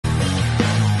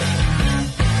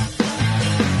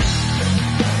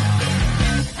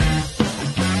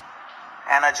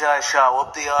Energized show,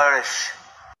 up the Irish.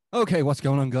 Okay, what's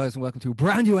going on, guys, and welcome to a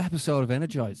brand new episode of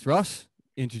Energized. Ross,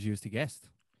 introduce the guest.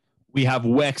 We have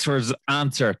Wexford's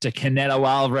answer to Canelo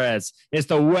Alvarez. It's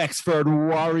the Wexford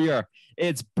Warrior.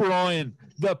 It's Brian,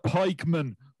 the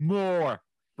Pikeman Moore.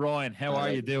 Brian, how are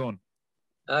you doing?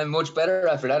 I'm much better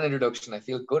after that introduction. I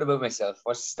feel good about myself.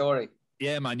 What's the story?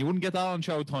 Yeah, man, you wouldn't get that on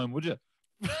Showtime, would you?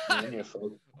 Starting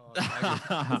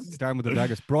with the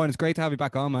daggers. Brian, it's great to have you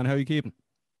back on, man. How are you keeping?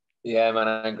 Yeah, man,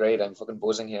 I'm great. I'm fucking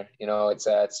buzzing here. You know, it's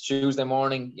Tuesday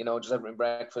morning. You know, just having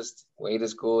breakfast. Weight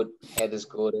is good. Head is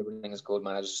good. Everything is good,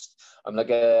 man. I've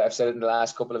said it in the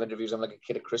last couple of interviews. I'm like a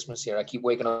kid at Christmas here. I keep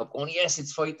waking up going, yes,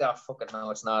 it's fight day. Fucking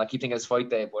no, it's not. I keep thinking it's fight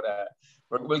day, but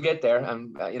we'll get there.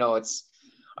 And you know,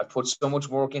 I've put so much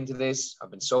work into this.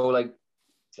 I've been so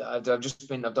I've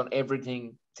done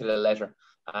everything to the letter,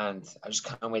 and I just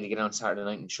can't wait to get on Saturday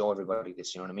night and show everybody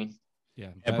this. You know what I mean? Yeah,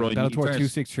 Bellator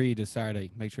 263 this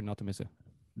Saturday. Make sure not to miss it.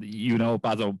 You know,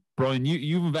 Basil, Brian,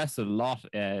 you've invested a lot,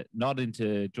 not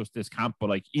into just this camp, but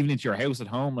like even into your house at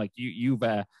home. Like you've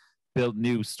built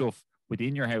new stuff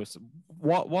within your house.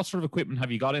 What sort of equipment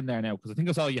have you got in there now? Because I think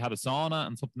I saw you had a sauna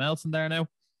and something else in there now.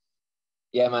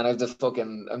 Yeah, man, I've just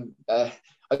fucking. I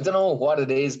don't know what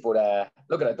it is, but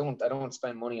look, I don't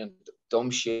spend money on dumb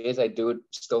shit. I do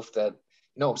stuff that.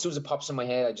 No, as soon as it pops in my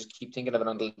head, I just keep thinking of it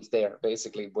until it's there,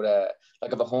 basically. But like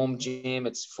I have a home gym,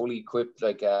 it's fully equipped,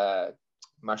 like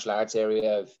martial arts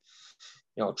area of,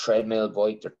 you know, treadmill,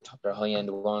 bike, they're high end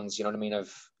ones. You know what I mean?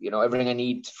 I've, you know, everything I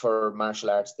need for martial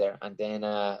arts there. And then,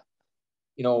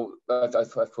 you know,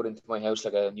 I've put into my house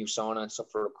like a new sauna and stuff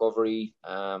for recovery.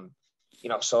 You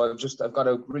know, so I've got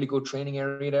a really good training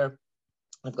area there.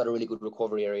 I've got a really good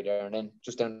recovery area there, and then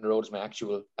just down the road is my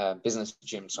actual business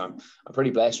gym. So I'm pretty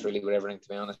blessed, really, with everything, to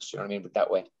be honest. You know what I mean? But that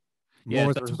way, yeah,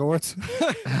 resorts.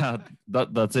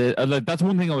 That's it. That's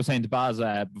one thing I was saying to Baz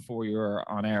before you were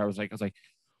on air. I was like,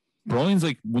 Brian's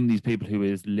like one of these people who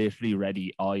is literally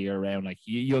ready all year round. Like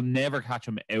you'll never catch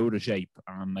him out of shape,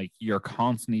 and like you're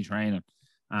constantly training.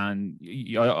 And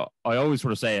I always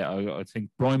sort of say, I think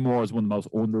Brian Moore is one of the most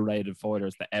underrated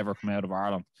fighters to ever come out of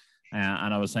Ireland.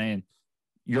 And I was saying,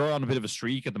 you're on a bit of a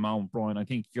streak at the moment, Brian. I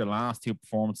think your last two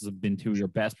performances have been two of your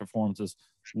best performances.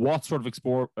 What sort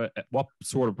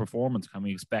of performance can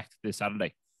we expect this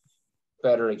Saturday?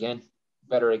 Better again.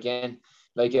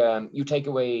 Like you take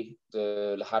away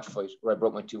the hat fight where I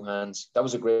broke my two hands. That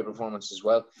was a great performance as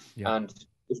well. Yeah. And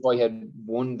if I had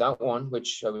won that one,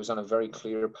 which I was on a very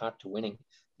clear path to winning,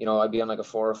 you know, I'd be on like a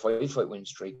 4 or 5 fight win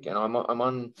streak. And I'm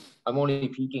only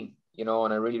peaking. You know,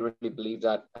 and I really, really believe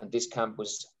that. And this camp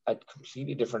was at a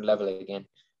completely different level again.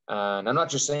 And I'm not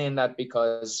just saying that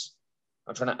because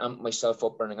I'm trying to amp myself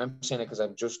up or anything. I'm saying it because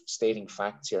I'm just stating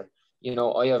facts here. You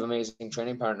know, I have amazing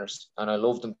training partners and I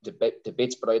love them to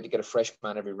bits, but I had to get a fresh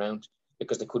man every round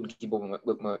because they couldn't keep up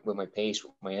with my pace,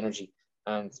 with my energy.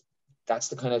 And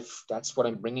that's what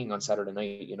I'm bringing on Saturday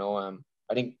night. You know,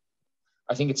 I think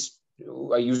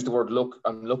I use the word luck.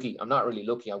 I'm lucky. I'm not really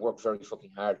lucky. I work very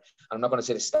fucking hard. I'm not going to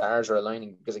say the stars are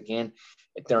aligning because again,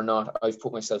 they're not. I've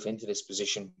put myself into this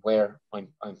position where I'm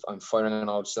firing on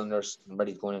all cylinders. I'm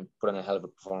ready to go in and put on a hell of a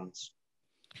performance.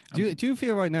 Do you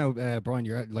feel right now, Brian,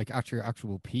 you're at your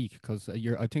actual peak? Because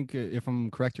I think if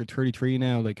I'm correct, you're 33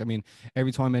 now. Like, I mean,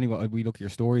 every time we look at your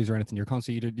stories or anything, you're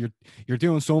constantly you're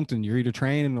doing something. You're either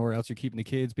training or else you're keeping the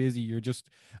kids busy. You're just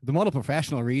the model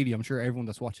professional, really. I'm sure everyone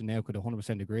that's watching now could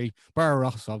 100% agree. Bar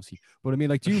Ross, obviously, but I mean,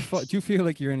 like, do you feel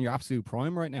like you're in your absolute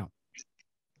prime right now?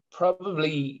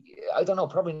 Probably, I don't know.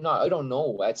 Probably not. I don't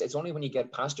know. It's only when you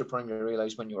get past your prime you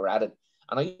realize when you were at it.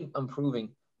 And I'm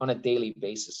improving on a daily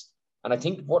basis. And I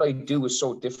think what I do is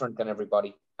so different than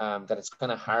everybody that it's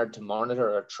kind of hard to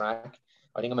monitor or track.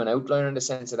 I think I'm an outlier in the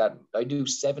sense of that I do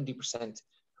 70%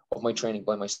 of my training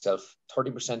by myself.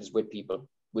 30% is with people,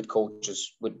 with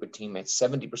coaches, with teammates.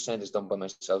 70% is done by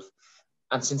myself.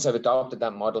 And since I've adopted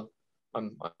that model,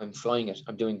 I'm flying it.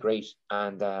 I'm doing great.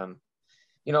 And,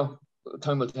 you know,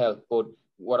 time will tell. But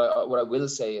what I will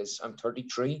say is I'm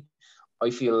 33. I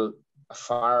feel a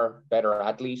far better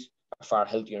athlete, a far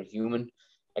healthier human,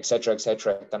 etc.,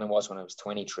 than I was when I was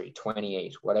 23,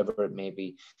 28, whatever it may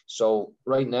be. So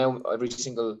right now,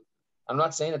 I'm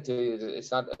not saying it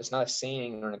it's not a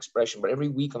saying or an expression, but every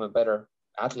week I'm a better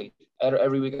athlete.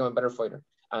 Every week I'm a better fighter.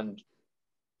 And,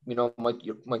 you know,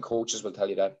 my coaches will tell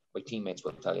you that. My teammates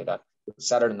will tell you that.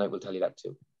 Saturday night will tell you that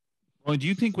too. Well, do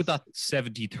you think with that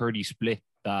 70-30 split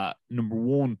that, number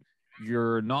one,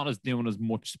 you're not doing as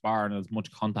much sparring, as much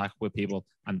contact with people,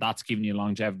 and that's giving you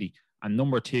longevity? And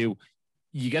number two,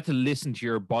 you get to listen to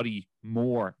your body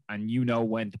more and you know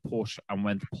when to push and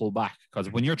when to pull back. Because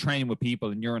when you're training with people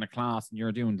and you're in a class and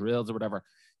you're doing drills or whatever,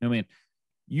 you know what I mean?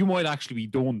 you might actually be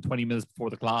done 20 minutes before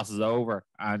the class is over.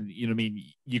 And, you know what I mean?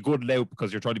 You good out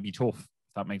because you're trying to be tough,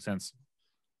 if that makes sense.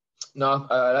 No,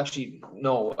 actually,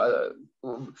 no.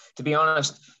 To be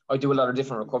honest, I do a lot of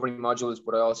different recovery modules,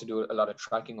 but I also do a lot of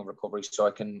tracking of recovery. So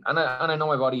I can, and I know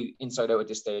my body inside out at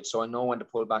this stage. So I know when to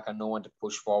pull back, I know when to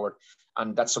push forward.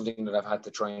 And that's something that I've had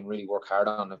to try and really work hard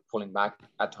on, of pulling back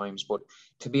at times. But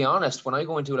to be honest, when I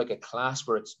go into like a class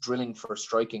where it's drilling for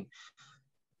striking,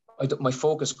 my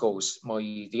focus goes,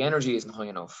 the energy isn't high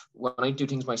enough. When I do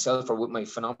things myself or with my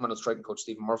phenomenal striking coach,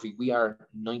 Stephen Murphy, we are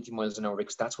 90 miles an hour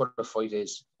because that's what a fight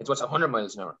is. It's what's 100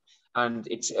 miles an hour. And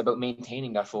it's about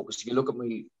maintaining that focus. If you look at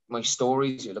my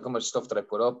stories, you look at my stuff that I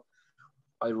put up,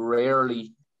 I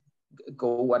rarely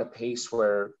go at a pace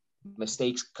where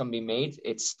mistakes can be made.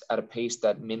 It's at a pace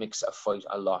that mimics a fight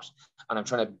a lot. And I'm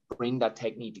trying to bring that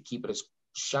technique to keep it as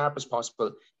sharp as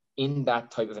possible in that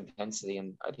type of intensity.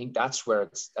 And I think that's where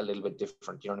it's a little bit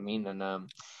different, you know what I mean? And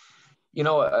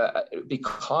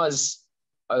because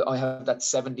I have that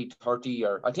 70-30,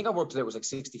 or I think I worked it was like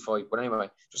 65, but anyway,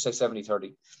 just say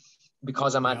 70-30,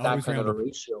 because I'm at that kind of a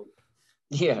ratio.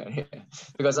 Yeah,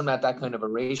 because I'm at that kind of a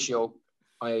ratio,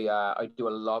 I do a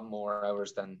lot more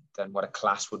hours than what a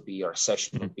class would be or a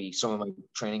session would be. Some of my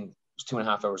training was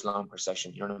 2.5 hours long per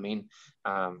session, you know what I mean?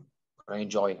 I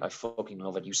enjoy it. I fucking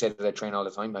love it. You say that I train all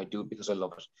the time. I do it because I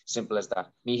love it. Simple as that.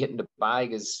 Me hitting the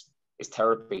bag is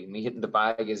therapy. Me hitting the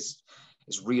bag is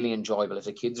really enjoyable. If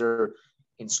the kids are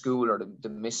in school or the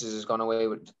missus has gone away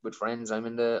with friends, I'm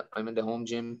in the home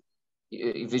gym,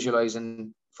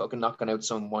 visualizing fucking knocking out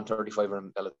some 135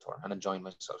 in Bellator and enjoying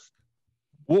myself.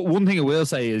 One thing I will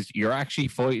say is you're actually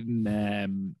fighting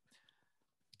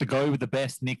the guy with the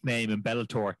best nickname in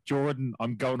Bellator, Jordan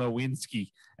I'm gonna Winsky.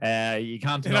 You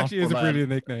can't. It actually is a brilliant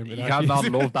nickname. You can't not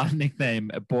love that nickname.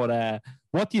 But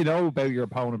what do you know about your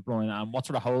opponent, Brian, and what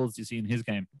sort of holes do you see in his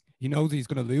game? He knows he's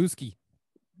gonna lose.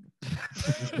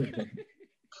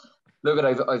 Look,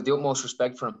 I've the utmost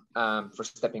respect for him for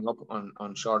stepping up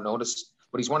on short notice.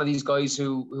 But he's one of these guys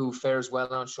who fares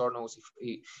well on short notice.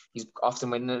 He's often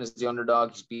winning as the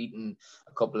underdog. He's beaten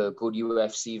a couple of good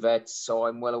UFC vets, so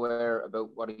I'm well aware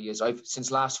about what he is.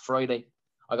 Since last Friday,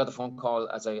 I got the phone call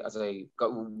as I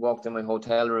walked in my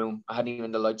hotel room. I hadn't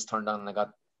even the lights turned on, and I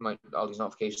got all these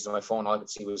notifications on my phone. All I could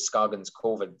see was Scoggins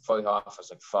COVID fight off. I was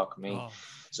like, fuck me. Oh.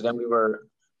 So then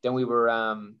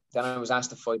I was asked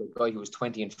to fight a guy who was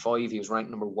 20-5. He was ranked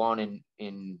number 1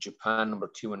 in Japan, number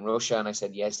 2 in Russia. And I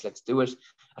said, yes, let's do it.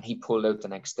 And he pulled out the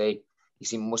next day.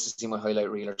 He must have seen my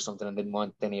highlight reel or something and didn't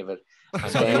want any of it.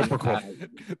 And then,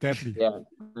 definitely. Yeah,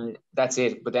 that's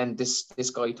it. But then this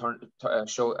guy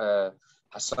has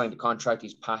signed a contract.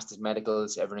 He's passed his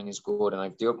medicals. Everything is good. And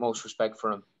I've the utmost respect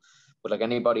for him. But like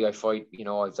anybody I fight,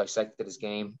 I've dissected his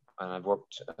game and I've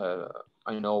worked,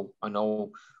 I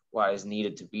know what is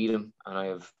needed to beat him, and I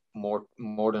have more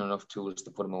than enough tools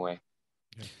to put him away.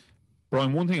 Yeah.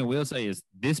 Brian, one thing I will say is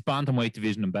this bantamweight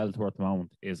division in Bellator at the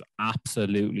moment is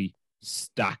absolutely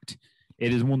stacked.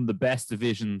 It is one of the best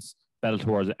divisions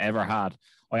Bellator has ever had.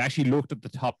 I actually looked at the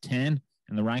top 10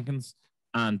 in the rankings,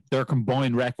 and their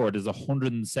combined record is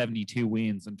 172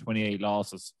 wins and 28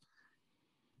 losses.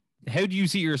 How do you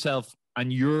see yourself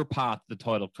and your path to the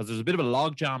title? Because there's a bit of a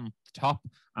logjam at the top.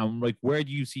 And where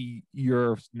do you see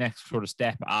your next sort of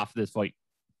step after this fight?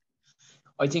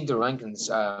 I think the rankings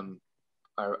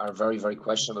are very, very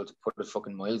questionable, to put it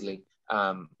fucking mildly.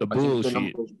 The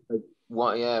bullshit.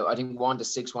 I think 1 to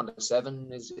 6, 1 to 7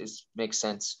 is makes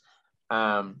sense.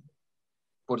 But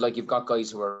like you've got guys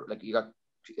who are like, you got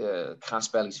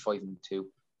Caspel, he's 5-2.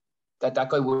 That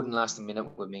guy wouldn't last a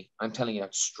minute with me. I'm telling you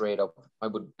that straight up. I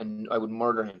would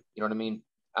murder him. You know what I mean?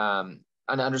 And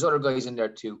there's other guys in there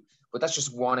too. But that's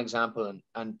just one example,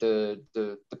 and the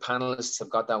panelists have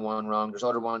got that one wrong. There's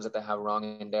other ones that they have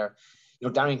wrong in there.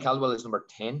 Darian Caldwell is number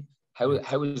 10.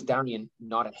 How is Darian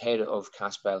not ahead of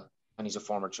Caspel, and he's a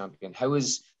former champion? How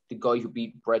is the guy who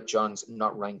beat Brett Johns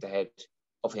not ranked ahead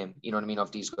of him? You know what I mean?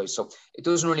 Of these guys. So it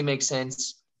doesn't really make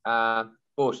sense.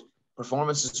 But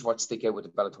performance is what stick out with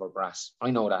the Bellator brass.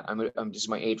 I know that. This is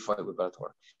my 8th fight with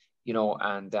Bellator.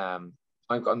 And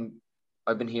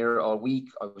I've been here all week.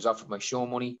 I was offered my show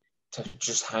money to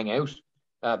just hang out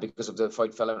because of the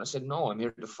fight fell out. And I said, no, I'm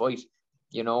here to fight,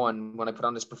 and when I put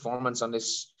on this performance on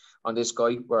this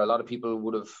guy, where a lot of people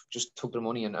would have just took their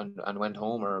money and went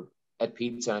home or ate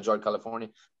pizza and enjoyed California.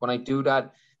 When I do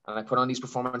that and I put on these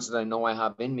performances that I know I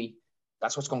have in me,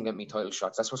 that's what's going to get me title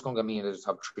shots. That's what's going to get me into the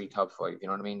top 3, top 5. You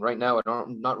know what I mean? Right now,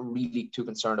 I'm not really too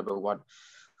concerned about what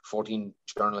 14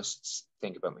 journalists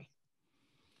think about me.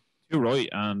 You're right,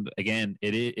 and again,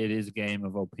 it is a game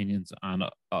of opinions, and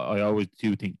I always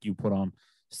do think you put on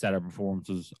stellar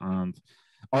performances, and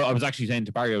I was actually saying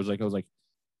to Barry, I was like,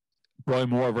 Brian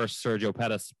Moore versus Sergio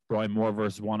Pettis, Brian Moore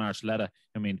versus Juan Archuleta.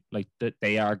 I mean, like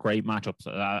they are great matchups,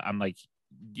 and like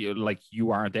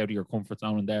you aren't out of your comfort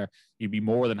zone in there. You'd be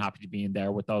more than happy to be in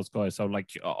there with those guys. So like,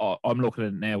 I'm looking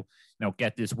at it now.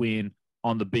 Get this win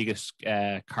on the biggest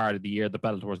card of the year that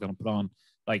Bellator is going to put on.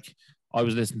 Like, I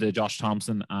was listening to Josh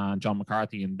Thompson and John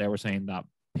McCarthy, and they were saying that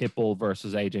Pitbull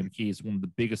versus AJ McKee is one of the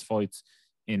biggest fights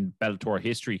in Bellator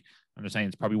history. And they're saying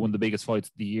it's probably one of the biggest fights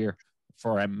of the year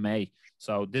for MMA.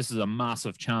 So this is a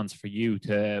massive chance for you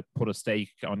to put a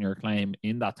stake on your claim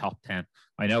in that top 10.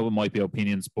 I know it might be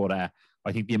opinions, but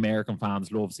I think the American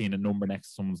fans love seeing a number next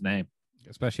to someone's name.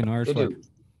 Especially in Irish. They do.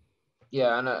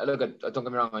 Yeah, and look, don't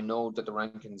get me wrong. I know that the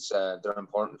rankings they're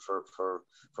important for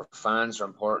fans. They're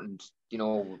important,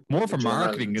 more for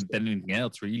marketing than anything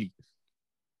else, really.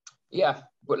 Yeah,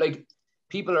 but like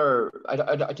people are,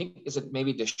 I think, is it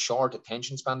maybe the short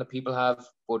attention span that people have,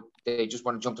 but they just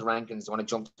want to jump to rankings, they want to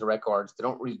jump to records. They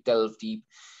don't really delve deep.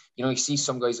 You see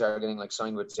some guys are getting like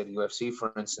signed with, say, the UFC,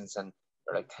 for instance, and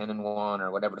they're like 10-1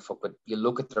 or whatever the fuck. But you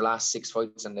look at their last 6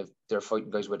 fights and they're fighting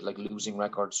guys with like losing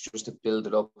records just to build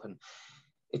it up. And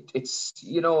it's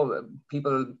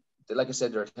people, like I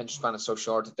said, their attention span is so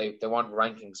short that they want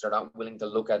rankings. They're not willing to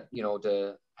look at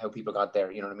how people got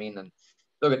there. You know what I mean? And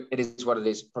look, it is what it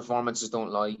is. Performances don't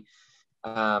lie.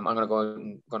 I'm going to go out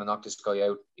and going to knock this guy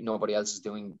out. Nobody else is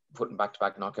putting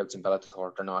back-to-back knockouts in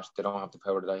Bellator. They're not. They don't have the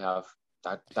power that I have.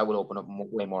 That will open up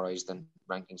way more eyes than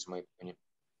rankings, in my opinion.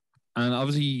 And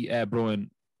obviously, Brian,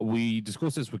 we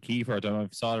discussed this with Kiefer. I don't know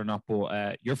if you saw it or not,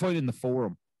 but you're fighting the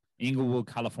Forum, Inglewood,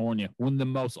 California, one of the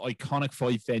most iconic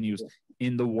fight venues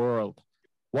in the world.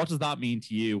 What does that mean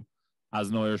to you as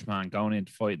an Irishman going in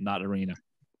to fight in that arena?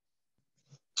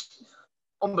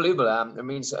 Unbelievable. It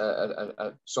means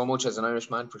so much as an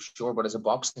Irishman, for sure, but as a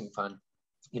boxing fan,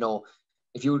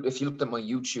 if you looked at my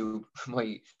YouTube,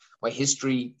 my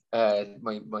history,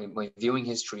 my viewing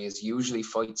history is usually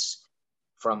fights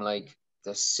from like the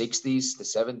 60s, the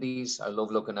 70s. I love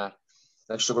looking at,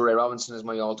 like, Sugar Ray Robinson is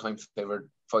my all-time favorite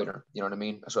fighter. You know what I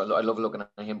mean? So I love looking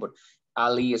at him. But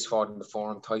Ali has fought in the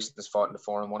Forum. Tyson has fought in the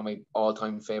Forum. One of my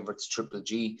all-time favorites, Triple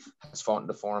G, has fought in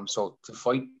the Forum. So to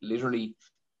fight literally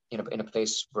in a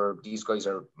place where these guys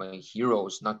are my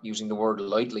heroes, not using the word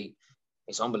lightly,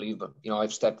 it's unbelievable.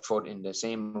 I've stepped foot in the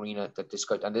same arena that this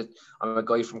guy, and I'm a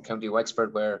guy from County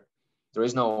Wexford where there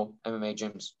is no MMA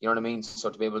gyms. You know what I mean? So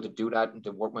to be able to do that and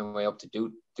to work my way up to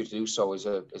do so is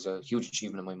a huge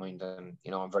achievement in my mind, and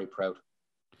I'm very proud.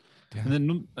 And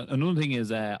then another thing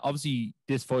is, obviously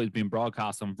this fight has been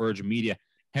broadcast on Virgin Media.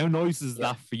 How nice is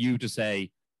that for you to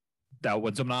say that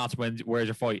when someone asks where's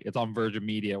your fight, it's on Virgin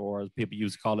Media, or as people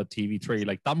used to call it, TV3?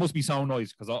 Like, that must be so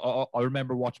nice, because I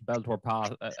remember watching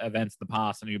Bellator events in the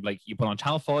past, and you put on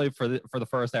Channel 5 for the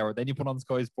first hour, then you put on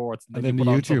Sky Sports, and then you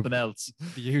put on something else.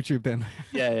 The YouTube then.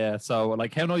 Yeah. So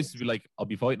like, how nice to be like, I'll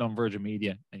be fighting on Virgin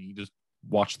Media, and you just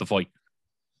watch the fight.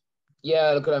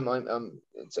 Yeah, look,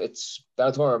 it's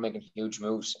Bellator are making huge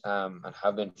moves, and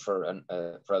have been for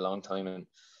a long time, and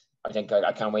I think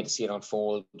I can't wait to see it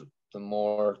unfold. The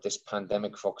more this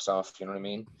pandemic fucks off, you know what I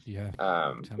mean? Yeah.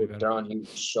 They're on huge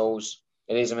shows.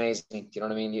 It is amazing. You know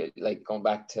what I mean? Like, going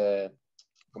back to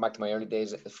my early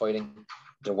days of fighting,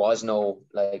 there was no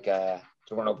there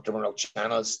were no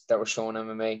channels that were showing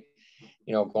MMA.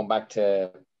 Going back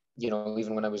to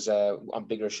even when I was on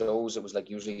bigger shows, it was like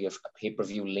usually a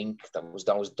pay-per-view link that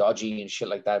was dodgy and shit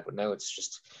like that. But now it's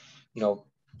just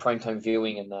primetime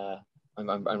viewing, and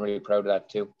I'm really proud of that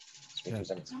too. Yeah.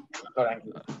 Oh, thank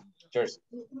you. Cheers.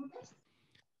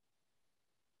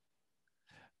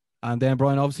 And then,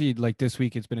 Brian, obviously, like, this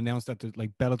week it's been announced that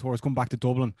Bellator has come back to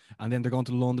Dublin, and then they're going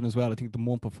to London as well, I think the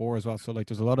month before as well. So like,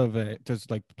 there's a lot of there's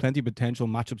like plenty of potential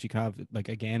matchups you can have, like,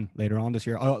 again later on this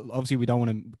year. Obviously, we don't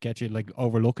want to get you like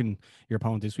overlooking your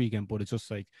opponent this weekend, but it's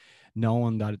just like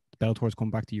knowing that Bellator's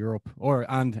come back to Europe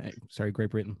Great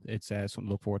Britain. It's something to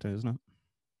look forward to, isn't it?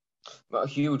 Well,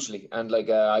 hugely. And like,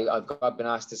 I've been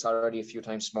asked this already a few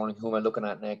times this morning, who am I looking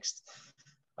at next?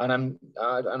 And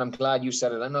I'm glad you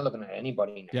said it. I'm not looking at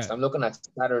anybody next. Yeah. I'm looking at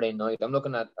Saturday night.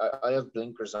 I have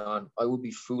blinkers on. I would be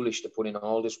foolish to put in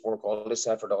all this work, all this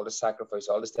effort, all this sacrifice,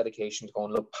 all this dedication to go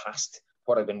and look past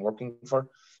what I've been working for.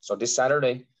 So this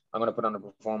Saturday, I'm going to put on a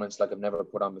performance like I've never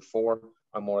put on before.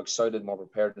 I'm more excited, more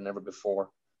prepared than ever before.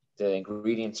 The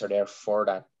ingredients are there for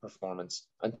that performance.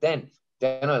 And then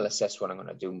I'll assess what I'm going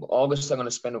to do. August, I'm going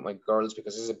to spend with my girls,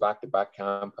 because this is a back-to-back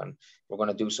camp, and we're going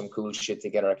to do some cool shit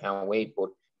together. I can't wait. But,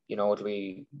 it'll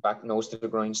be back nose to the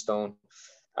grindstone.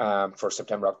 for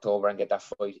September, October, and get that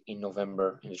fight in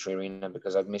November in the Tree Arena,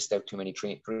 because I've missed out too many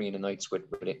Tree Arena nights with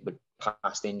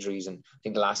past injuries. And I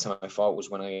think the last time I fought was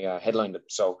when I headlined it.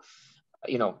 So,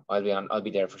 you know, I'll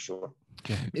be there for sure.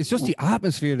 Yeah. It's just the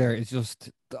atmosphere there. It's just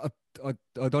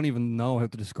I don't even know how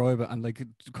to describe it. And like,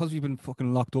 because we've been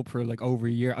fucking locked up for like over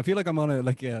a year, I feel like I'm on a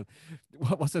like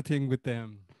what's that thing with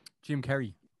Jim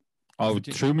Carrey? Oh,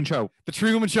 Truman Show. The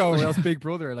Truman Show, or else Big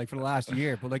Brother, like for the last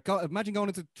year. But like, imagine going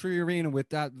into Tree Arena with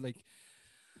that, like.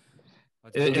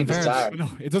 In fairness, no,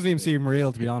 it doesn't even seem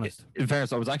real, to be honest. In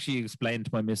fairness, I was actually explaining to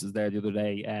my missus there the other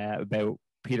day about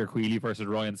Peter Queally versus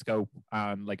Ryan Scope,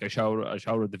 and like I showed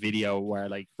her the video where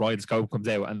like Ryan Scope comes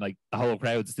out and like the whole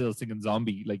crowd's still singing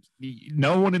Zombie. Like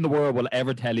no one in the world will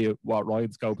ever tell you what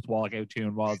Ryan Scope's walkout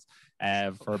tune was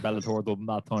for Bellator Dublin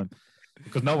that time,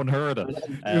 because no one heard it.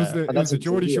 It was the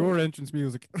Geordie Shore entrance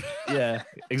music. Yeah,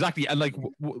 exactly. And like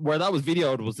where that was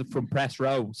videoed was from press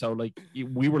row, so like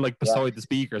we were like beside the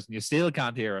speakers, and you still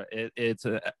can't hear it. It's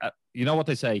you know what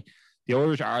they say, the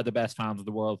Irish are the best fans of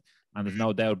the world, and there's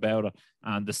no doubt about it.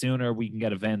 And the sooner we can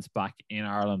get events back in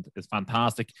Ireland is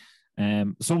fantastic.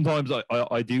 Sometimes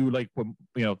I do, like, when,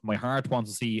 you know, my heart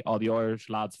wants to see all the Irish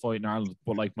lads fight in Ireland,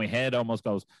 but like my head almost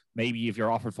goes, maybe if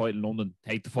you're offered fight in London,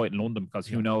 take the fight in London, because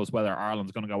who knows whether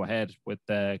Ireland's going to go ahead with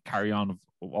the carry on of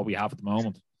what we have at the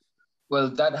moment. Well,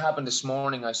 that happened this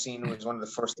morning. I seen, it was one of the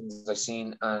first things I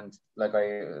seen, and like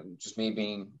just me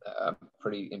being a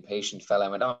pretty impatient fella, I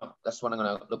went, oh, that's what I'm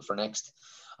going to look for next.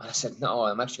 And I said, no,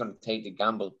 I'm actually going to take the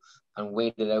gamble and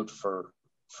wait it out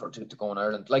to go in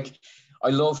Ireland. Like, I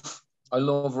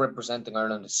love representing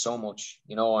Ireland so much.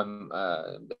 You know,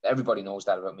 everybody knows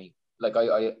that about me. Like,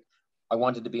 I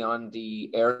wanted to be on the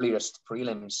earliest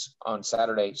prelims on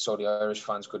Saturday so the Irish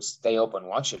fans could stay up and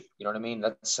watch it. You know what I mean?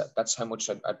 That's how much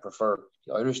I'd prefer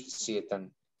the Irish to see it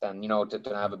than you know,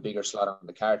 to have a bigger slot on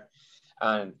the card.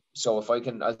 And so if I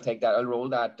can, I'll take that. I'll roll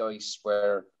that dice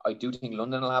where I do think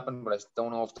London will happen, but I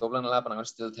don't know if Dublin will happen. I'm going to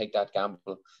still take that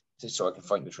gamble so I can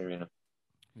fight in the Tree Arena.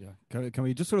 Yeah. Can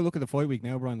we just sort of look at the fight week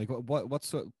now, Brian? Like,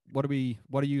 what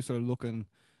are you sort of looking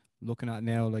at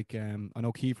now? Like, I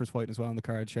know Kiefer's fighting as well on the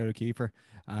card. Shout out Kiefer,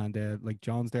 and like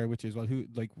John's there, which is, well,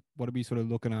 what are we sort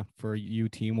of looking at for you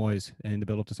team wise in the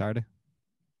build up to Saturday?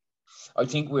 I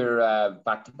think we're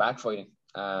back to back fighting.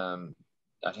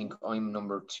 I think I'm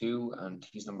number 2 and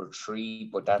he's number 3,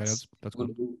 but that's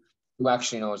good. Who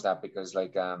actually knows that? Because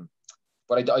like,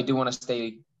 but I do want to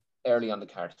stay early on the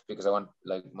card, because I want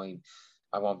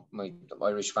my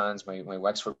Irish fans, my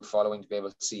Wexford following to be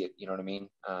able to see it. You know what I mean?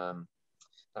 I'm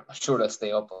sure they'll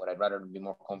stay up, but I'd rather be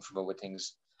more comfortable with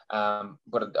things.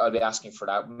 But I'll be asking for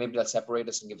that. Maybe they'll separate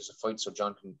us and give us a fight so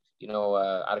John can, you know,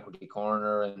 adequately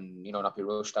corner and, you know, not be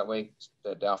rushed that way.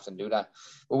 They often do that,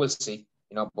 but we'll see.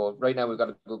 You know, but right now we've got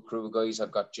a good crew of guys.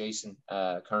 I've got Jason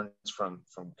Kearns from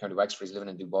County Wexford. He's living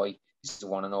in Dubai. He's the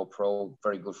 1-0 pro,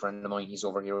 very good friend of mine. He's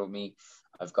over here with me.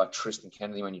 I've got Tristan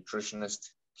Kennedy, my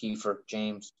nutritionist, Kiefer,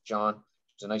 James, John.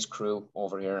 It's a nice crew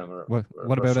over here. And what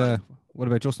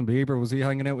about Justin Bieber? Was he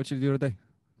hanging out with you the other day?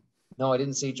 No, I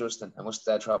didn't see Justin. I must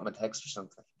drop him a text or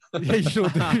something. Yeah, you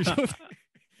should.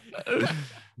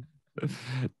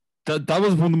 That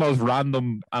was one of the most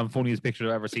random and funniest pictures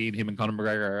I've ever seen. Him and Conor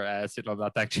McGregor sitting on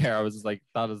that deck chair. I was just like,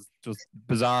 that is just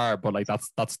bizarre. But like, that's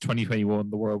 2021,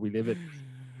 the world we live in.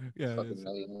 Yeah,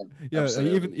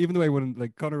 even the way when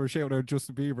like Conor was shouting out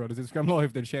Justin Bieber on his Instagram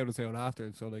live, then shout us out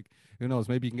after. So like, who knows?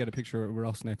 Maybe you can get a picture of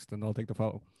us next, and I'll take the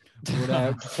photo.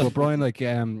 But Brian, like,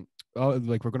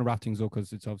 like we're gonna wrap things up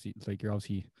because it's like you're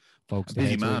obviously folks.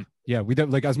 Busy man. Yeah, we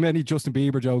don't like as many Justin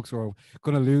Bieber jokes or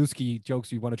Gunalewski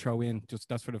jokes you want to throw in. Just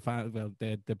that's for the fan, well,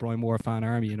 the Brian Moore fan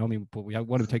army, you know what I mean? But we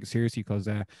want to take it seriously because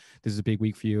this is a big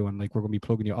week for you, and like we're gonna be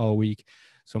plugging you all week.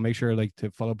 So make sure like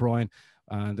to follow Brian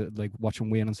and like watch him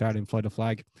win on Saturday and fly the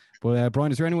flag. But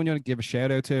Brian, is there anyone you want to give a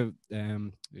shout out to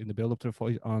in the build up to the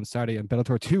fight on Saturday and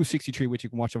Bellator 263, which you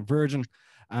can watch on Virgin,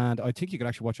 and I think you can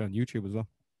actually watch it on YouTube as well?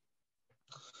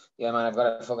 Yeah, man, I've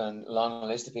got a fucking long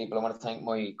list of people. I want to thank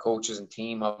my coaches and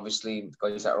team, obviously, the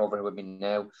guys that are over here with me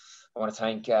now. I want to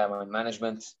thank my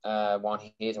management, One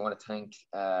Hit. I want to thank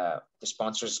the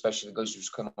sponsors, especially the guys who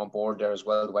just come on board there as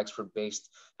well, the Wexford-based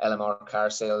LMR Car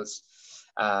Sales,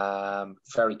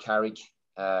 Ferry Carrick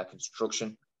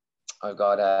Construction. I've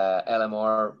got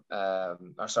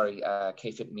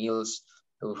K-Fit Meals,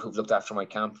 who've looked after my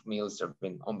camp meals. They've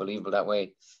been unbelievable that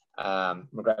way.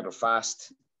 McGregor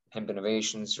Fast, Hemp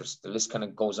Innovations, just the list kind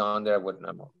of goes on there.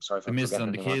 I'm sorry if I'm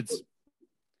forgetting the kids.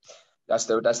 That's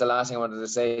the last thing I wanted to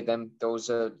say.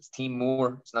 Those Team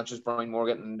Moore. It's not just Brian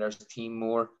Morgan. There's Team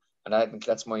Moore, and I think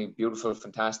that's my beautiful,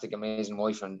 fantastic, amazing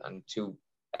wife and 2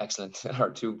 excellent or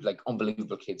two like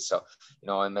unbelievable kids. So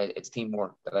it's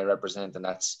teamwork that I represent, and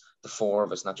that's the four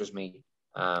of us, not just me.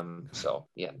 So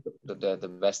yeah,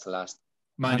 the best to last.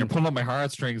 Man, you're pulling up my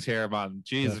heartstrings here, man.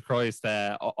 Jesus Christ.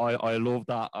 I love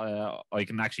that. I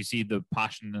can actually see the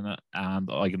passion in it, and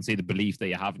I can see the belief that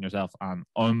you have in yourself. And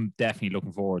I'm definitely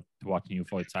looking forward to watching you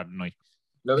fight Saturday night.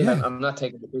 Look, I'm not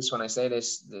taking the piss when I say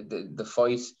this. The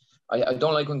fight, I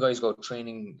don't like when guys go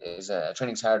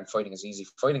training's hard, fighting is easy.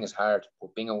 Fighting is hard,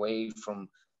 but being away from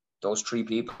those three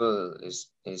people is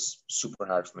super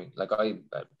hard for me. Like I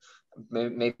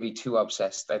maybe too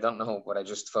obsessed. I don't know, but I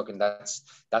just fucking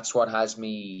that's what has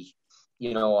me,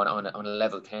 on a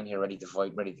level 10 here, ready to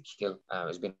fight, ready to kill.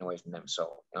 Is being away from them,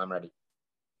 so I'm ready.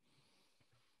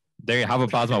 There you have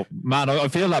it, Basmo. Man, I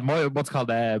feel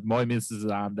that my missus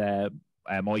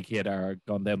and my kid are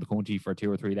gone down the country for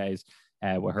 2 or 3 days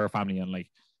with her family, and like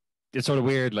it's sort of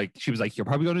weird. Like she was like, "You're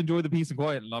probably going to enjoy the peace and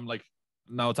quiet," and I'm like,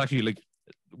 "No, it's actually like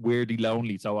weirdly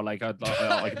lonely." So like I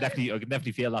can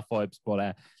definitely feel that vibes.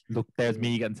 But look, there's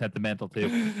me getting sentimental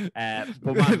too.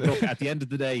 But man, look, at the end of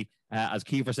the day, as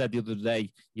Kiefer said the other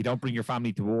day, you don't bring your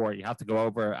family to war. You have to go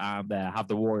over and have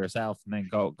the war yourself, and then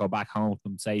go back home with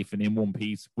them safe and in one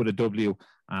piece with a W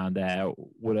and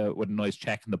with a nice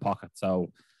check in the pocket.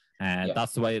 So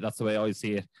that's the way I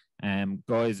see it.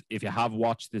 Guys, if you have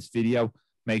watched this video,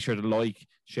 make sure to like,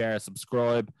 share,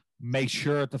 subscribe. Make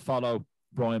sure to follow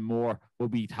Brian Moore. We'll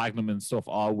be tagging him and stuff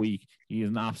all week. He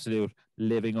is an absolute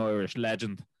living Irish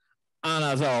legend. And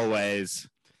as always,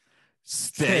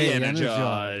 stay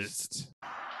energized.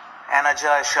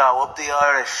 Energized show, up the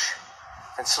Irish.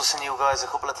 Been sussing you guys a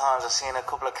couple of times. I've seen a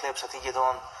couple of clips. I think you've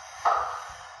done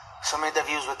some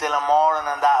interviews with Dylan Moran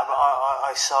and that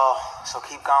I saw. So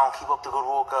keep going, keep up the good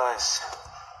work, guys.